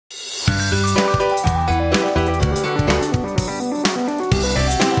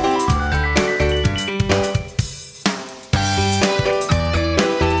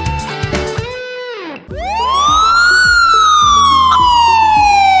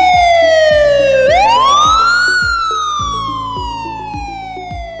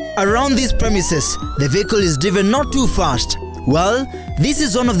Around these premises, the vehicle is driven not too fast. Well, this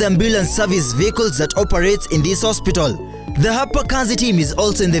is one of the ambulance service vehicles that operates in this hospital. The Hapa Kazi team is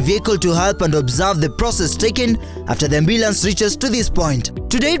also in the vehicle to help and observe the process taken after the ambulance reaches to this point.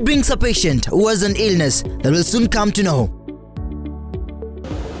 Today it brings a patient who has an illness that will soon come to know.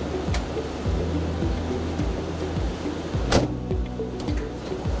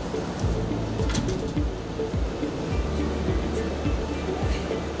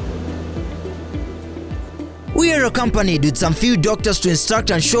 We are accompanied with some few doctors to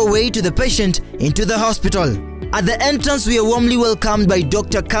instruct and show way to the patient into the hospital. At the entrance, we are warmly welcomed by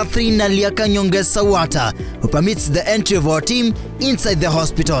Dr. Nyongesa Watta, who permits the entry of our team inside the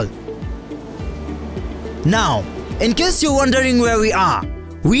hospital. Now, in case you're wondering where we are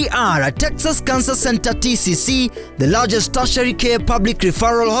at Texas Cancer Center TCC, the largest tertiary care public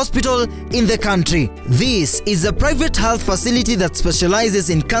referral hospital in the country. This is a private health facility that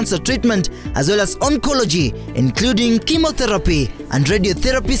specializes in cancer treatment as well as oncology, including chemotherapy and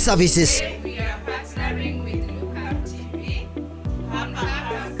radiotherapy services. We are partnering with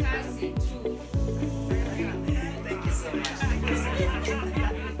Hapa Kazi Tu. Thank you so much. Thank you so much.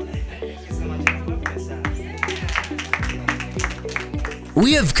 Thank you so much.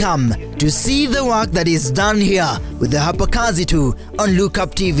 We have come to see the work that is done here with the Hapa Kazi Tu on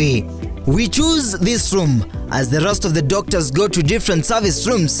Lookup TV. We choose this room as the rest of the doctors go to different service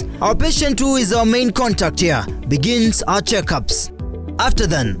rooms. Our patient, who is our main contact here, begins our checkups. After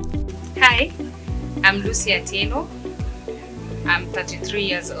then, Hi, I'm Lucy Atieno. I'm 33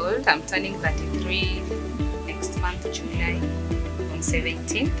 years old. I'm turning 33 next month, July, on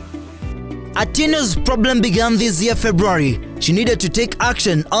 17th. Atieno's problem began this year February. She needed to take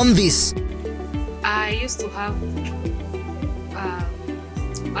action on this. I used to have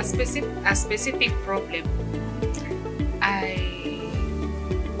a specific problem.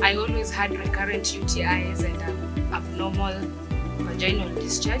 I always had recurrent UTIs and abnormal vaginal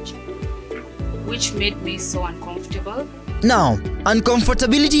discharge, which made me so uncomfortable. Now,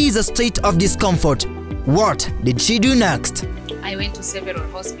 uncomfortability is a state of discomfort. What did she do next? I went to several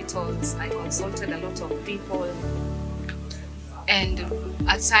hospitals. I consulted a lot of people, and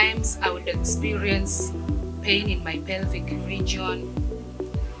at times I would experience pain in my pelvic region,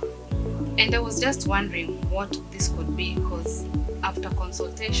 and I was just wondering what this could be, because after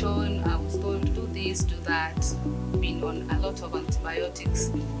consultation I was told do this, do that, been on a lot of antibiotics,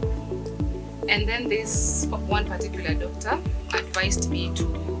 and then this one particular doctor advised me to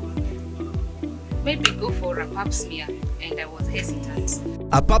maybe go for a pap smear, and I was hesitant.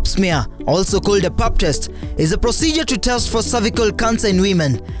 A pap smear, also called a pap test, is a procedure to test for cervical cancer in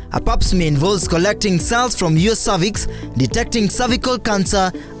women. A pap smear involves collecting cells from your cervix. Detecting cervical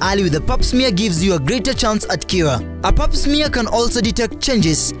cancer early with a pap smear gives you a greater chance at cure. A pap smear can also detect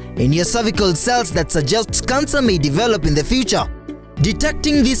changes in your cervical cells that suggest cancer may develop in the future.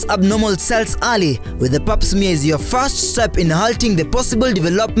 Detecting these abnormal cells early with a pap smear is your first step in halting the possible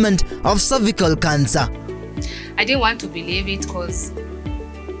development of cervical cancer. I didn't want to believe it, because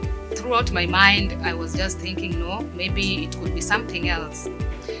throughout my mind I was just thinking, no, maybe it could be something else,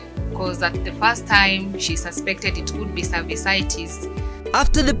 because at the first time she suspected it could be cervicitis.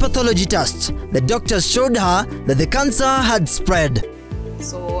 After the pathology test, the doctors showed her that the cancer had spread.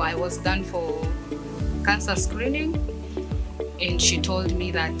 So I was done for cancer screening, and she told me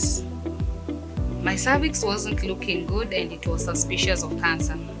that my cervix wasn't looking good and it was suspicious of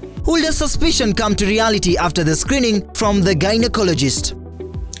cancer. Will the suspicion come to reality after the screening from the gynecologist?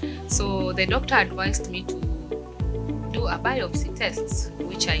 So the doctor advised me to do a biopsy test,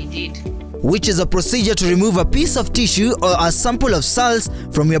 which I did. Which is a procedure to remove a piece of tissue or a sample of cells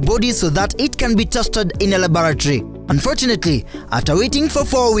from your body so that it can be tested in a laboratory. Unfortunately, after waiting for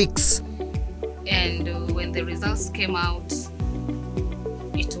 4 weeks. And when the results came out,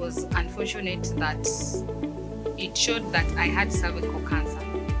 it was unfortunate that it showed that I had cervical cancer.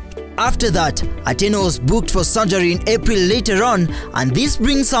 After that, Atieno was booked for surgery in April later on, and this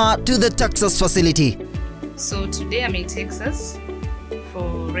brings her to the Texas facility. So today I'm in Texas for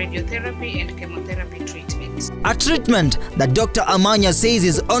radiotherapy and chemotherapy treatment. A treatment that Dr. Amanya says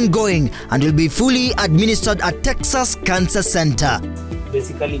is ongoing and will be fully administered at Texas Cancer Center.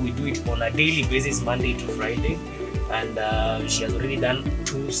 Basically, we do it on a daily basis, Monday to Friday, and she has already done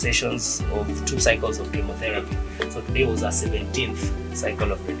 2 sessions of 2 cycles of chemotherapy. So today was her 17th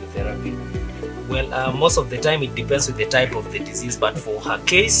cycle of radiotherapy. Well, most of the time it depends with the type of the disease, but for her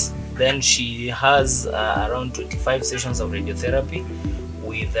case, then she has around 25 sessions of radiotherapy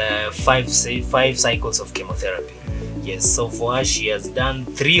with 5 cycles of chemotherapy. Yes, so for her, she has done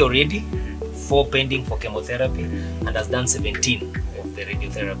 3 already, 4 pending for chemotherapy, and has done 17 of the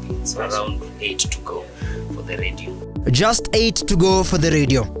radiotherapy. So around 8 to go for the radio. Just 8 to go for the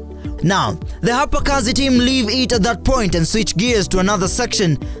radio. Now, the Hapa Kazi team leave it at that point and switch gears to another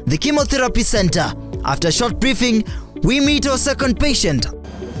section, the chemotherapy center. After a short briefing, we meet our second patient.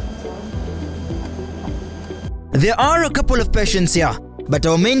 There are a couple of patients here, but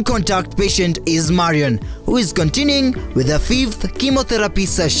our main contact patient is Marion, who is continuing with her 5th chemotherapy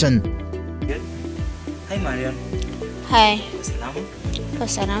session. Hi Marion. Hi. Salamu.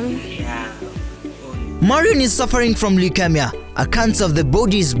 Salamu. Yeah. Marion is suffering from leukemia, a cancer of the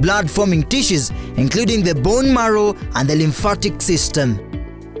body's blood-forming tissues, including the bone marrow and the lymphatic system.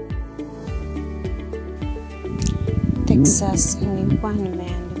 Texas, nilikuwa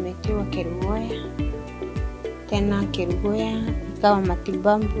nimeandikiwa Kerugoya. Tena Kerugoya ikawa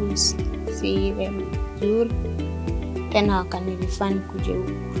matibabu si ile nzuri. Tena wakanirifani kuja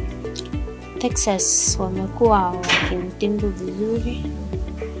huku. Texas wamekuwa wakinitibu vizuri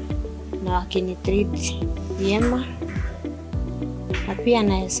na wakinitreat vyema. Na pia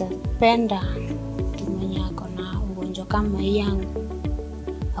naweza penda mtu mwenye ako na ugonjwa kama hii yangu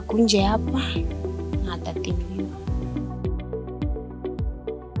akunje hapa na atatibiwa.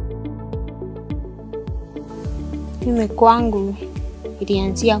 Mimi kwangu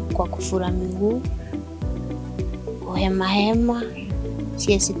ilianzia kwa kufura miguu, kuhema,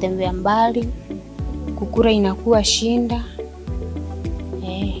 siwezi tembea mbali, kukula inakuwa shinda.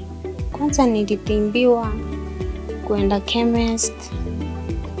 Kwanza nilitimbiwa kwenda chemist,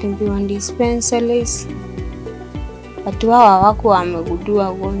 kutimbiwa dispensaries. Watu hawa wako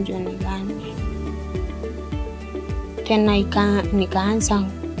wamegundua ugonjwa ni gani. Tena nikaanza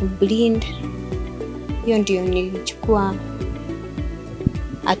kubleed. Hiyo ndio nilichukua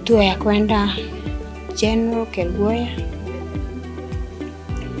hatua ya kwenda General Kerugoya.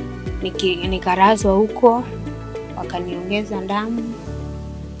 Nikarazwa huko, wakaniongeza damu,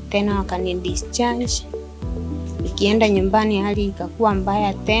 tena wakanidischarge. Nikienda nyumbani hali ikakuwa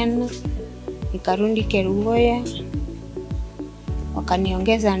mbaya tena, nikarudi Kerugoya,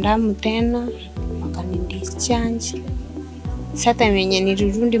 wakaniongeza damu tena, wakanidischarge. Sasa mwenye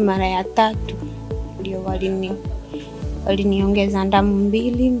nilirudi mara ya 3 ndio waliniongeza damu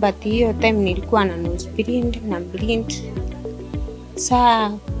 2, but hiyo time nilikuwa na nose bleed na bleed. Saa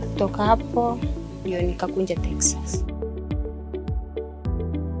kutoka hapo ndio nikakunja Texas.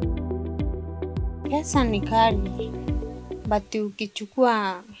 Pesa ni kali, but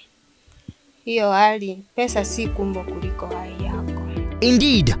ukichukua hiyo hali, pesa si kumbo kuliko hali yako.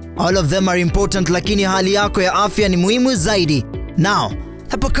 Indeed, all of them are important, lakini hali yako ya afya ni muhimu zaidi. Now,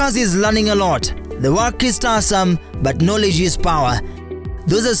 Hapa Kazi is learning a lot. The work is tiresome, but knowledge is power.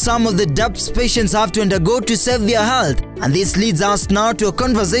 Those are some of the depths patients have to undergo to save their health. And this leads us now to a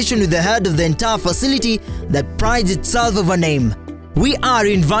conversation with the head of the entire facility that prides itself of a name. We are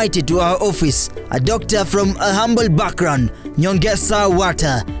invited to our office. A doctor from a humble background, Nyongesa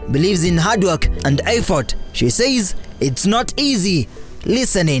Watta, believes in hard work and effort. She says it's not easy.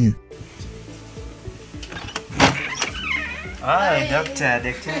 Listen in. Hi, Doctor.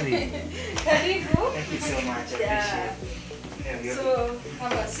 Karibu. Thank you so much. I appreciate it. So,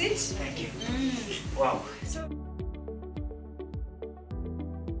 have a seat. Thank you. Wow.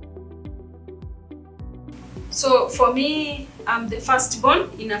 So for me, I'm the firstborn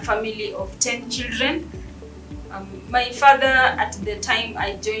in a family of 10 children. My father, at the time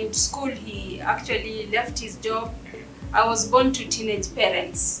I joined school, he actually left his job. I was born to teenage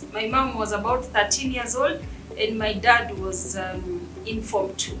parents. My mom was about 13 years old and my dad was in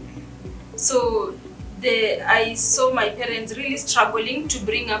Form 2. So I saw my parents really struggling to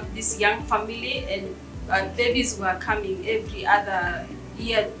bring up this young family, and babies were coming every other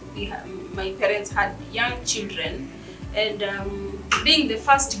year. My parents had young children, and being the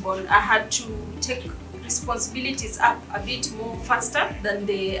firstborn, I had to take responsibilities up a bit more faster than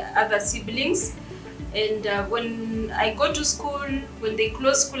the other siblings. And when I go to school, when they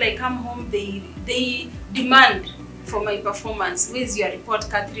close school, I come home, they demand for my performance. Where's your report,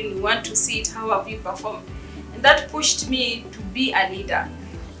 Catherine? We want to see it. How have you performed? And that pushed me to be a leader.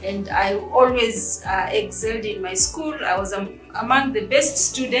 And I always excelled in my school. I was among the best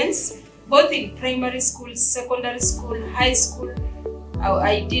students, both in primary school, secondary school, high school.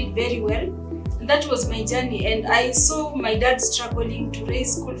 I did very well. And that was my journey. And I saw my dad struggling to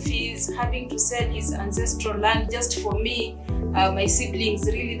raise school fees, having to sell his ancestral land just for me. My siblings,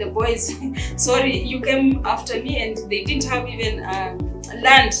 really the boys, sorry, you came after me and they didn't have even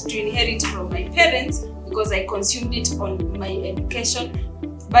land to inherit from my parents because I consumed it on my education.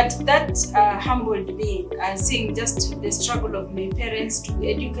 But that humbled me, seeing just the struggle of my parents to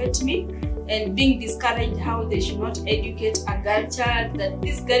educate me. and being discouraged how they should not educate a girl child, that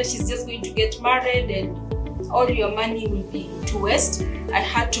this girl, she's just going to get married and all your money will be to waste. I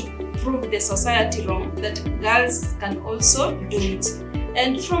had to prove the society wrong, that girls can also do it.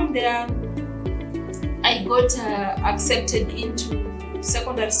 And from there, I got accepted into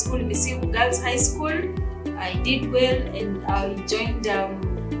secondary school, Misiu Girls High School. I did well and I joined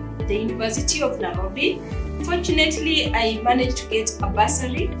the University of Nairobi. Fortunately, I managed to get a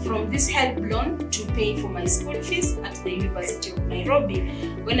bursary from this help loan to pay for my school fees at the University of Nairobi.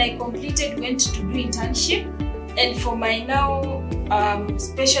 When I completed, went to do internship, and for my now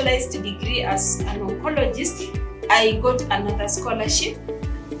specialized degree as an oncologist, I got another scholarship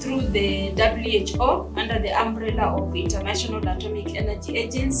through the WHO under the umbrella of the International Atomic Energy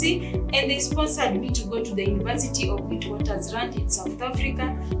Agency, and they sponsored me to go to the University of Witwatersrand in South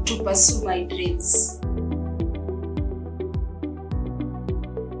Africa to pursue my dreams.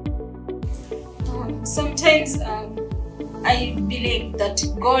 Sometimes I believe that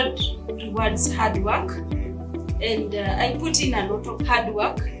God rewards hard work, and I put in a lot of hard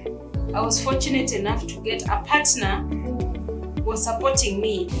work. I was fortunate enough to get a partner who was supporting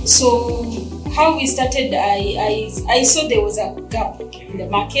me. So how we started, I saw there was a gap in the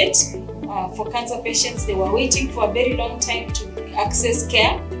market for cancer patients. They were waiting for a very long time to access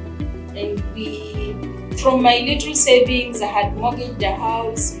care, and from my little savings, I had mortgaged the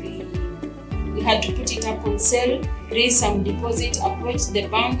house. We had to put it up on sale, raise some deposit, approach the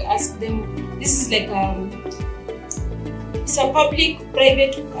bank, ask them. This is like it's a public,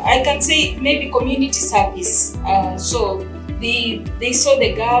 private, I can say maybe community service. So they saw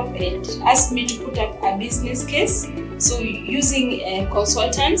the gap and asked me to put up a business case. So using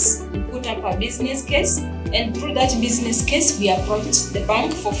consultants, we put up a business case, and through that business case, we approached the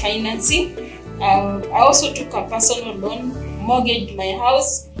bank for financing. I also took a personal loan, mortgaged my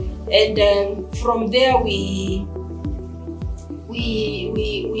house, and from there we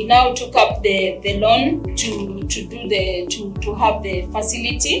now took up the loan to have the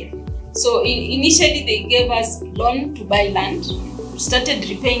facility. So initially they gave us loan to buy land. We started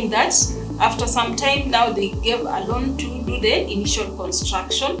repaying that. After some time, now they gave a loan to do the initial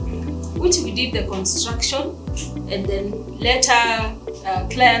construction, which we did the construction, and then later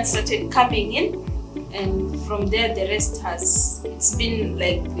clients started coming in, and from there the rest it's been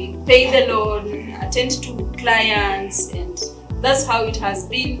like we pay the loan, attend to clients, and that's how it has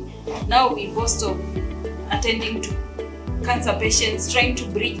been. Now we boast of attending to cancer patients, trying to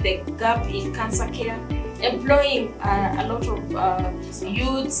bridge the gap in cancer care, employing a lot of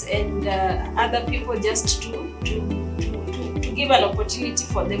youths and other people just to give an opportunity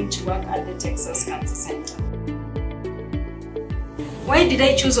for them to work at the Texas Cancer Center. Why did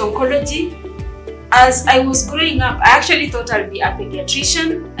I choose oncology? As I was growing up, I actually thought I'll be a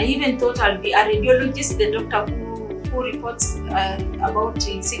pediatrician. I even thought I'll be a radiologist, the doctor who reports about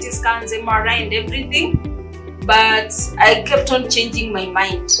CT scans, MRI and everything. But I kept on changing my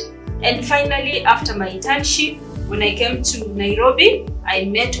mind. And finally, after my internship, when I came to Nairobi, I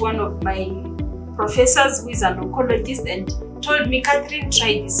met one of my professors who is an oncologist and told me, Catherine,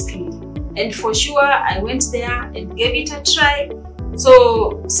 try this field. And for sure, I went there and gave it a try.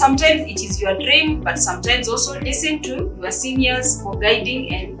 So sometimes it is your dream, but sometimes also listen to your seniors for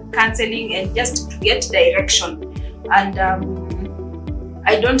guiding and counseling and just to get direction. And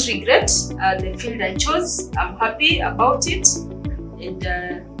I don't regret the field I chose. I'm happy about it, and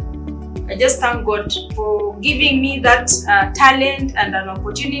I just thank God for giving me that talent and an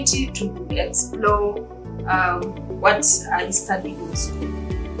opportunity to explore what I studied in school.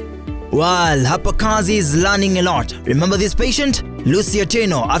 Well, Hapa Kazi is learning a lot. Remember this patient? Lucia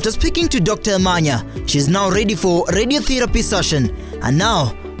Teno. After speaking to Dr. Manya, she's now ready for radiotherapy session. And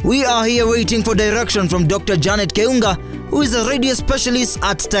now, we are here waiting for direction from Dr. Janet Keunga, who is a radio specialist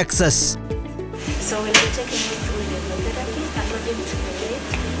at Texas. So we'll be taking you through the radiotherapy according to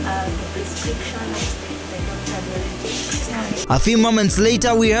the prescription the doctor will. A few moments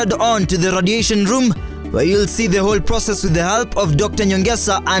later, we head on to the radiation room, where you'll see the whole process with the help of Dr.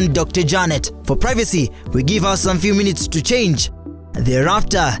 Nyongesa and Dr. Janet. For privacy, we give her some few minutes to change.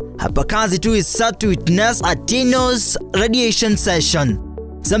 Thereafter, Hapa Kazi Tu is set to witness a Tino's radiation session.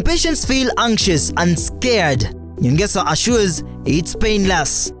 Some patients feel anxious and scared. Nyongesa assures it's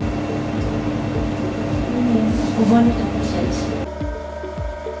painless.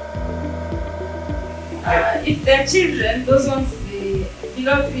 If they're children, those ones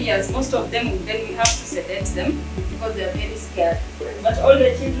below 3 years, most of them, then we have to sedate them because they are very scared. But all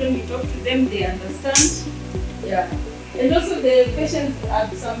the children, we talk to them, they understand. Yeah. And also the patients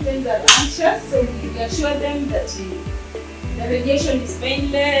sometimes are anxious, so we assure them that The radiation is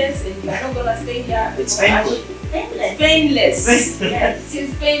painless, and you're not gonna stay here. It's painful. Painless. Yes,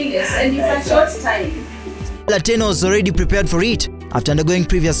 it's painless, and it's a short time. Latino was already prepared for it after undergoing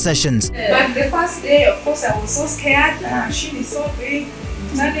previous sessions. But the first day, of course, I was so scared. The machine is so big,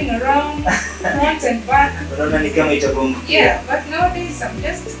 turning around, front and back. Yeah, but nowadays I'm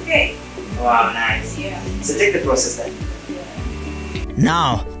just okay. Wow, nice. Yeah. So take the process then.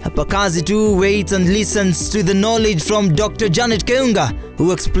 Now, Hapa Kazi Tu waits and listens to the knowledge from Dr. Janet Keunga,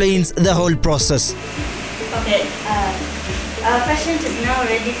 who explains the whole process. Okay, our patient is now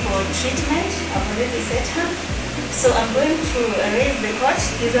ready for treatment. I've already set her. So I'm going to raise the cot.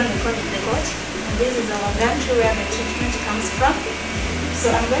 This one we call it the cot. And this is our gantry where the treatment comes from.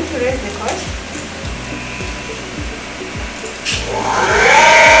 So I'm going to raise the cot.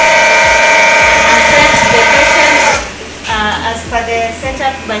 And set the patient as per the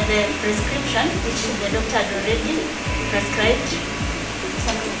setup by the prescription, which the doctor had already prescribed.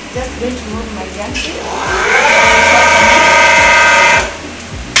 So I'm just going to move my gantry.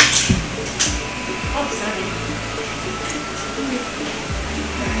 Oh, sorry.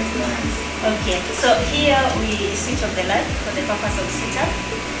 Okay, so here we switch off the light for the purpose of setup.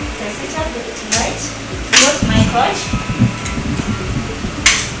 So setup to right, load my couch.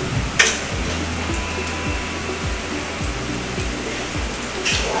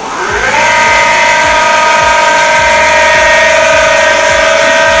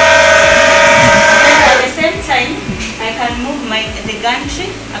 The gantry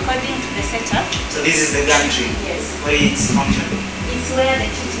according to the setup. So this is the gantry. Yes. Where it's function. It's where the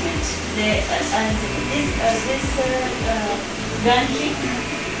treatment. This gantry,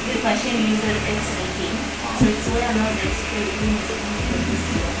 this machine uses X-ray beam. So it's where now the X-ray beam is produced.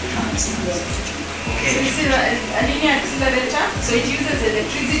 Yes. So this is a linear accelerator. So it uses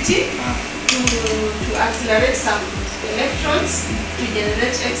electricity to accelerate some electrons to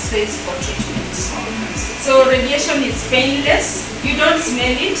generate X-rays for treatment. So radiation is painless. You don't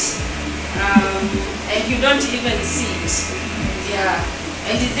smell it, and you don't even see it. Yeah,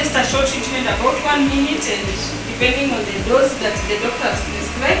 and it's just a short treatment, about 1 minute, and depending on the dose that the doctor has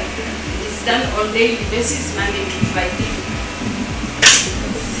prescribed, it's done on daily basis, Monday to Friday.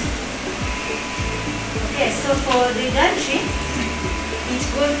 Okay, so for the gantry, it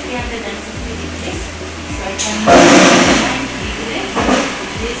goes 360 degrees. So I can move 90 degrees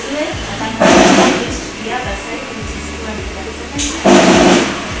this way, and I can move it to the other side, which is 270.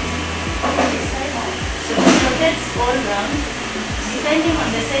 This side. So it rotates all round. Depending on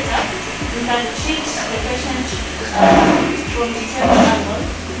the setup, you can treat the patient from whichever angle,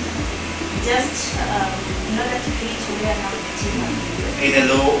 just in order to reach where now the tumor is. Either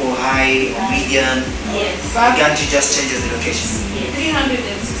low or high or medium. Yes. The gantry just changes the location. Yes.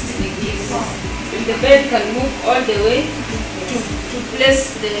 360 degrees. And the bed can move all the way to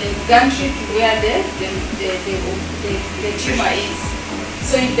place the gantry to where the tumor is.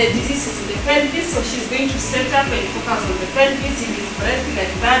 So if the disease is in the pelvis, so she's going to set up and focus on the pelvis. If it's breast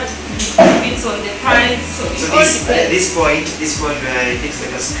like that, if it's on the thighs, so it all depends. This point where it looks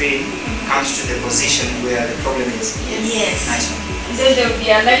like a screen comes to the position where the problem is. Yes. Nice one. Then there will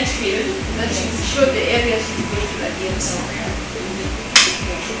be a light field that will show the area she's going to radiate. So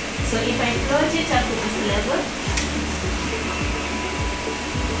if I plot it up to this level,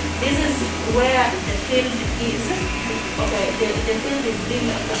 this is where the field is. Okay, the field is being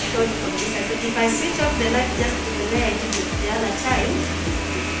shown from this side. If I switch off the light just the way I did it the other time,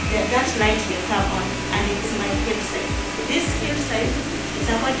 that light will come on, and it's my field size. This field size is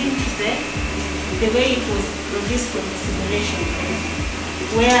according to the way it was produced from the simulation,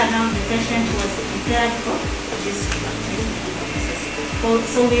 where now the patient was prepared for this process.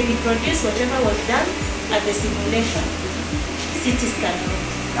 So we reproduce whatever was done at the simulation. CT scan.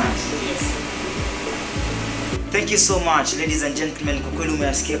 Yes. Thank you so much, ladies and gentlemen. Kwa kweli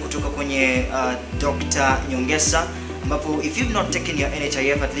umesikia kutoka kwenye Dr. Nyongesa, ambapo if you've not taken your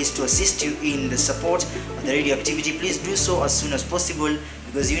NHIF at least to assist you in the support of the radio activity, please do so as soon as possible,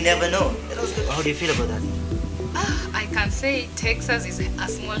 because you never know. How do you feel about that? I can say Texas is a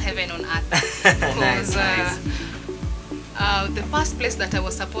small heaven on earth. Nice, nice. The first place that I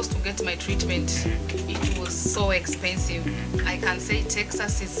was supposed to get my treatment, it was so expensive. I can say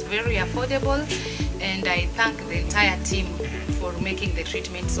Texas is very affordable, and I thank the entire team for making the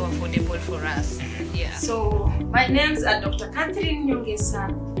treatment so affordable for us. Yeah. So my names are Dr.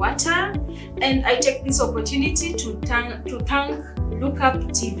 Nyongesa Watta, and I take this opportunity to thank Look Up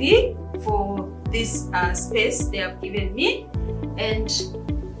TV for this space they have given me, and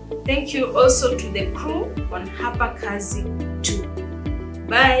thank you also to the crew on Hapa Kazi Tu.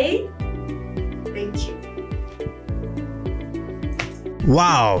 Bye. Thank you.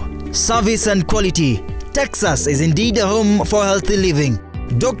 Wow! Service and quality. Texas is indeed a home for healthy living.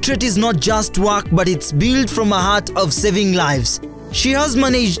 Doctorate is not just work, but it's built from a heart of saving lives. She has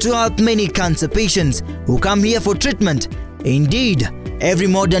managed to help many cancer patients who come here for treatment. Indeed, every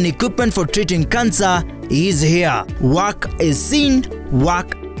modern equipment for treating cancer is here. Work is seen,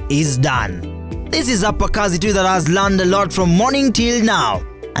 work is done. This is Hapa Kazi Tu that has learned a lot from morning till now.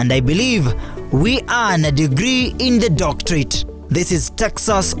 And I believe we earn a degree in the doctorate. This is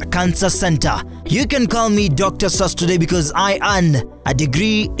Texas Cancer Center. You can call me Dr. Sus today because I earn a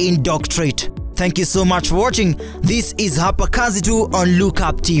degree in doctorate. Thank you so much for watching. This is Hapa Kazi Tu on Look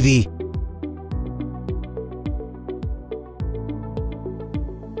Up TV.